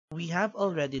we have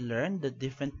already learned the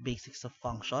different basics of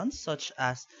functions, such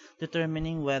as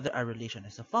determining whether a relation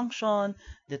is a function,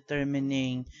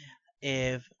 determining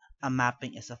if a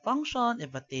mapping is a function,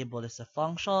 if a table is a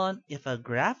function, if a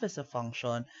graph is a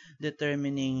function,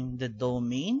 determining the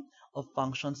domain of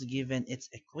functions given its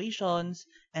equations,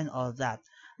 and all that.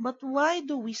 But why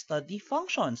do we study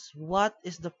functions? What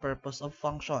is the purpose of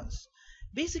functions?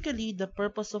 Basically, the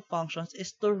purpose of functions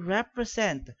is to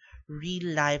represent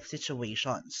real life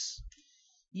situations.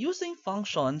 Using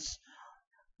functions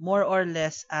more or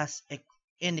less as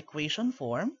in equation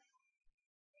form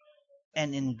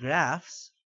and in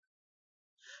graphs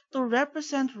to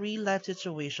represent real life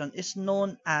situation is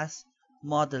known as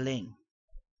modeling.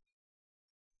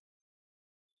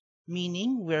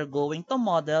 Meaning we're going to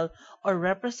model or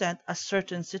represent a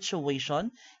certain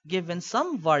situation given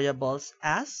some variables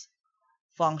as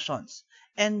functions.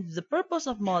 And the purpose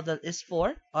of model is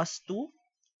for us to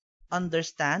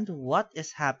understand what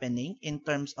is happening in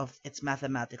terms of its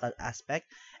mathematical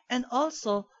aspect and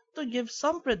also to give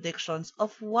some predictions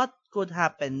of what could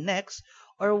happen next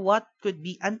or what could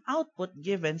be an output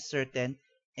given certain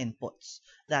inputs.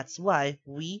 That's why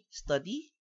we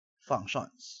study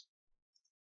functions.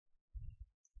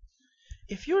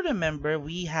 If you remember,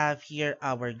 we have here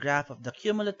our graph of the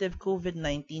cumulative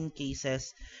COVID-19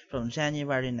 cases from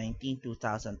January 19,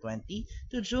 2020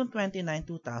 to June 29,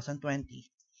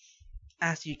 2020.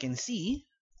 As you can see,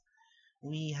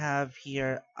 we have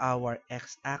here our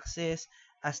x-axis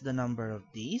as the number of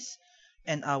days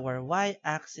and our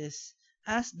y-axis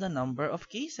as the number of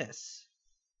cases.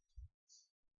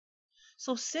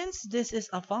 So since this is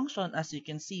a function, as you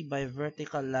can see by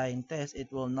vertical line test,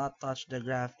 it will not touch the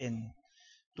graph in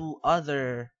two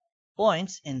other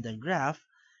points in the graph,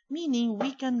 meaning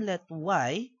we can let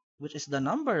y, which is the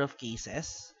number of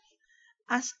cases,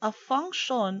 as a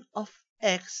function of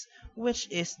x,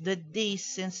 which is the days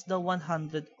since the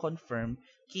 100 confirmed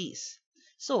case.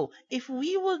 So, if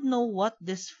we would know what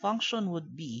this function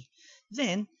would be,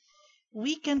 then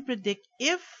we can predict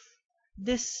if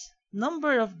this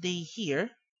number of day here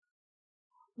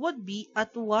would be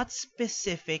at what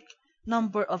specific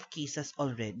number of cases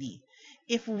already.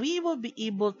 If we will be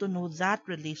able to know that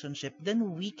relationship,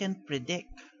 then we can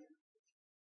predict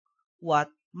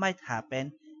what might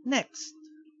happen next.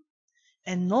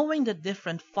 And knowing the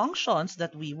different functions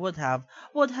that we would have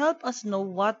would help us know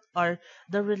what are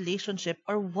the relationship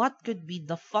or what could be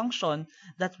the function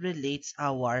that relates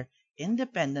our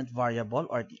independent variable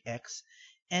or the x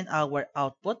and our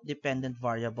output dependent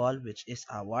variable which is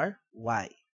our y,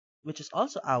 which is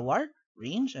also our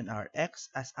range and our x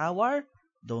as our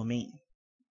domain.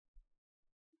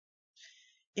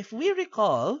 If we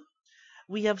recall,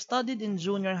 we have studied in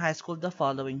junior high school the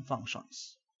following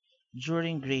functions.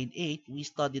 During grade 8, we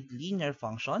studied linear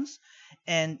functions,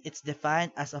 and it's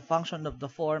defined as a function of the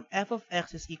form f of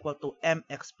x is equal to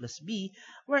mx plus b,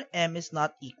 where m is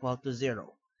not equal to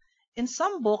 0. In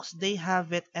some books, they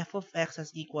have it f of x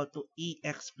as equal to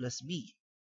ax plus b.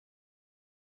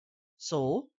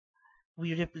 So,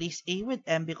 we replace a with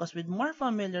m because we're more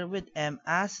familiar with m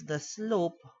as the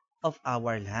slope of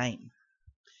our line.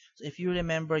 So, if you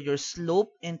remember your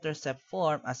slope-intercept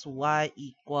form as y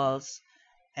equals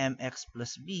mx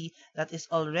plus b, that is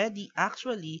already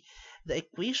actually the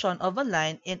equation of a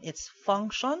line in its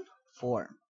function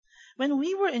form. When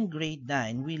we were in grade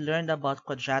 9, we learned about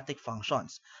quadratic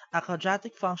functions. A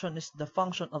quadratic function is the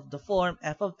function of the form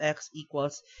f of x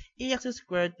equals ax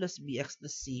squared plus bx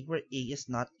plus c, where a is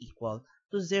not equal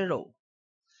to 0.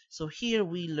 So here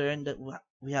we learned that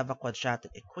we have a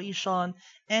quadratic equation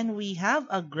and we have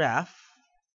a graph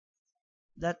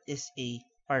that is a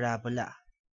parabola.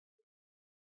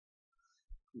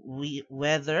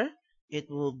 Whether it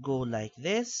will go like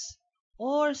this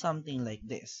or something like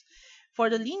this. For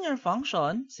the linear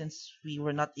function, since we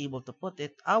were not able to put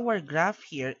it, our graph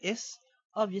here is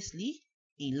obviously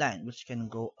a line which can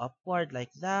go upward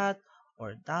like that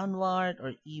or downward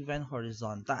or even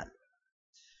horizontal.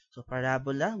 So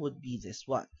parabola would be this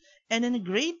one. And in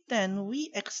grade 10, we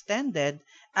extended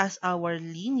as our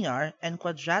linear and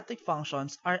quadratic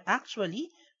functions are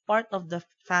actually part of the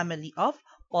family of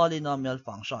polynomial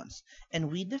functions.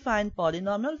 And we define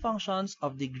polynomial functions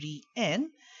of degree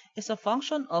n is a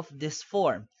function of this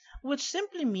form, which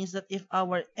simply means that if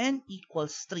our n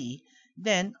equals 3,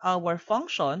 then our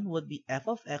function would be f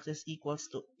of x is equals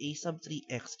to a sub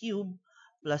 3x cubed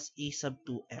plus a sub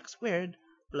 2x squared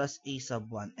plus a sub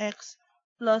 1x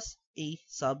plus a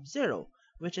sub 0,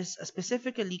 which is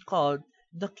specifically called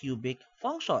the cubic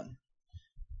function.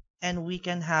 And we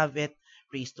can have it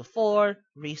raised to 4,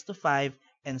 raised to 5,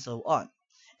 and so on.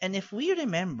 And if we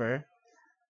remember,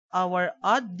 our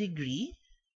odd degree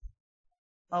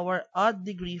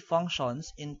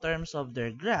functions in terms of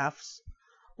their graphs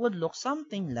would look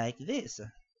something like this.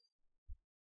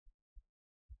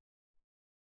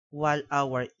 While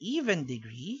our even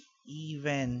degree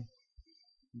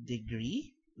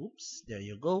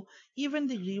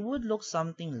would look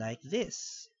something like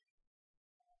this.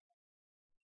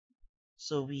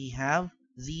 So we have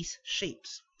these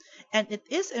shapes. And it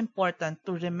is important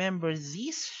to remember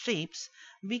these shapes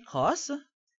because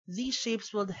these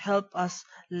shapes will help us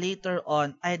later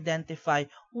on identify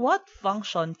what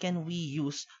function can we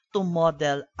use to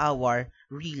model our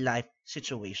real-life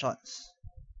situations.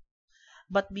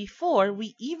 But before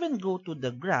we even go to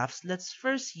the graphs, let's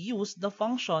first use the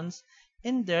functions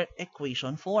in their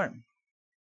equation form.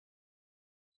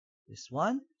 This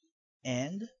one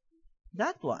and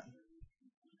that one.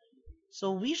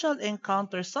 So we shall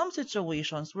encounter some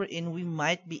situations wherein we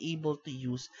might be able to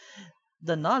use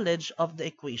the knowledge of the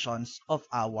equations of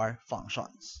our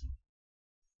functions.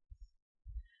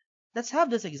 Let's have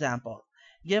this example.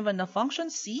 Give a function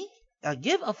c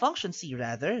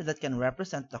rather that can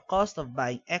represent the cost of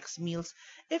buying X meals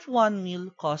if one meal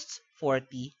costs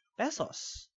 40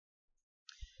 pesos.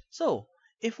 So,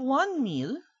 if one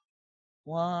meal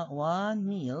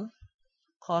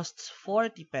costs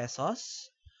 40 pesos,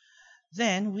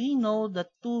 then we know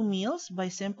that two meals by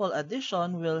simple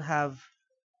addition will have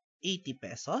 80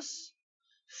 pesos.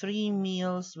 Three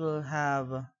meals will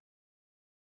have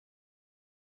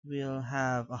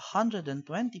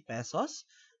 120 pesos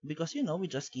because we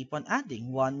just keep on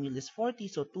adding. One meal is 40,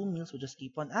 so two meals will just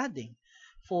keep on adding.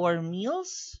 Four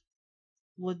meals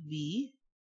would be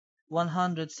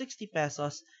 160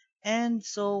 pesos and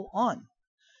so on.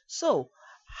 So,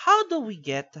 how do we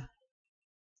get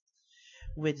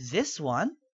with this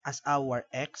one as our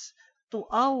X to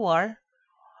our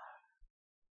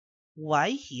Y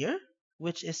here,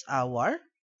 which is our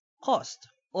cost?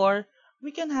 Or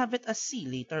we can have it as C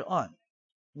later on.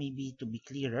 Maybe to be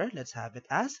clearer, let's have it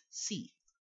as C.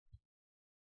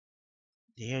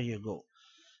 There you go.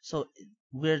 So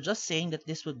we're just saying that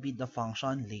this would be the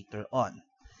function later on.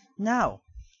 Now,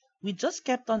 we just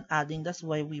kept on adding. That's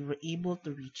why we were able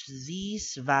to reach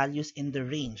these values in the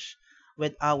range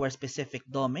with our specific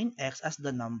domain X as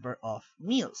the number of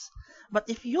meals. But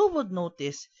if you would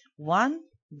notice, 1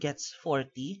 gets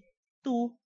 40,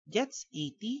 2 gets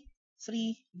 80,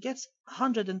 3 gets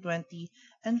 120,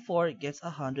 and 4 gets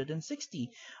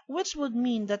 160, which would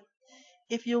mean that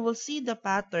if you will see the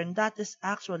pattern, that is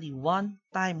actually 1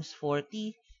 times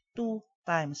 40, 2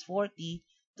 times 40,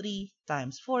 3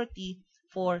 times 40,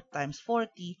 4 times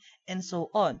 40, and so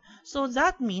on. So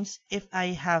that means if I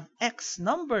have X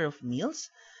number of meals,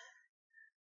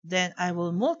 then I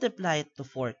will multiply it to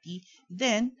 40,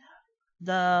 then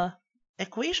the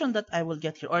equation that I will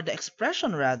get here, or the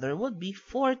expression rather, would be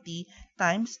 40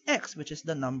 times X, which is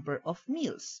the number of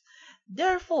meals.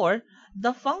 Therefore,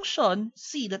 the function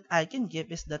C that I can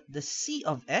give is that the C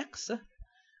of X,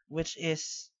 which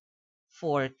is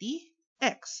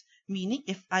 40X. Meaning,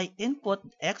 if I input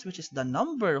X, which is the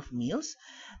number of meals,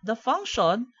 the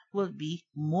function will be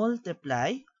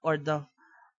multiply, or the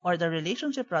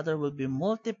relationship rather will be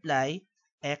multiply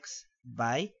X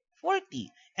by 40.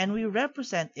 And we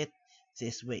represent it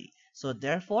this way. So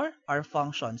therefore, our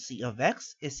function C of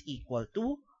X is equal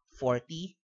to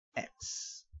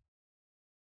 40X.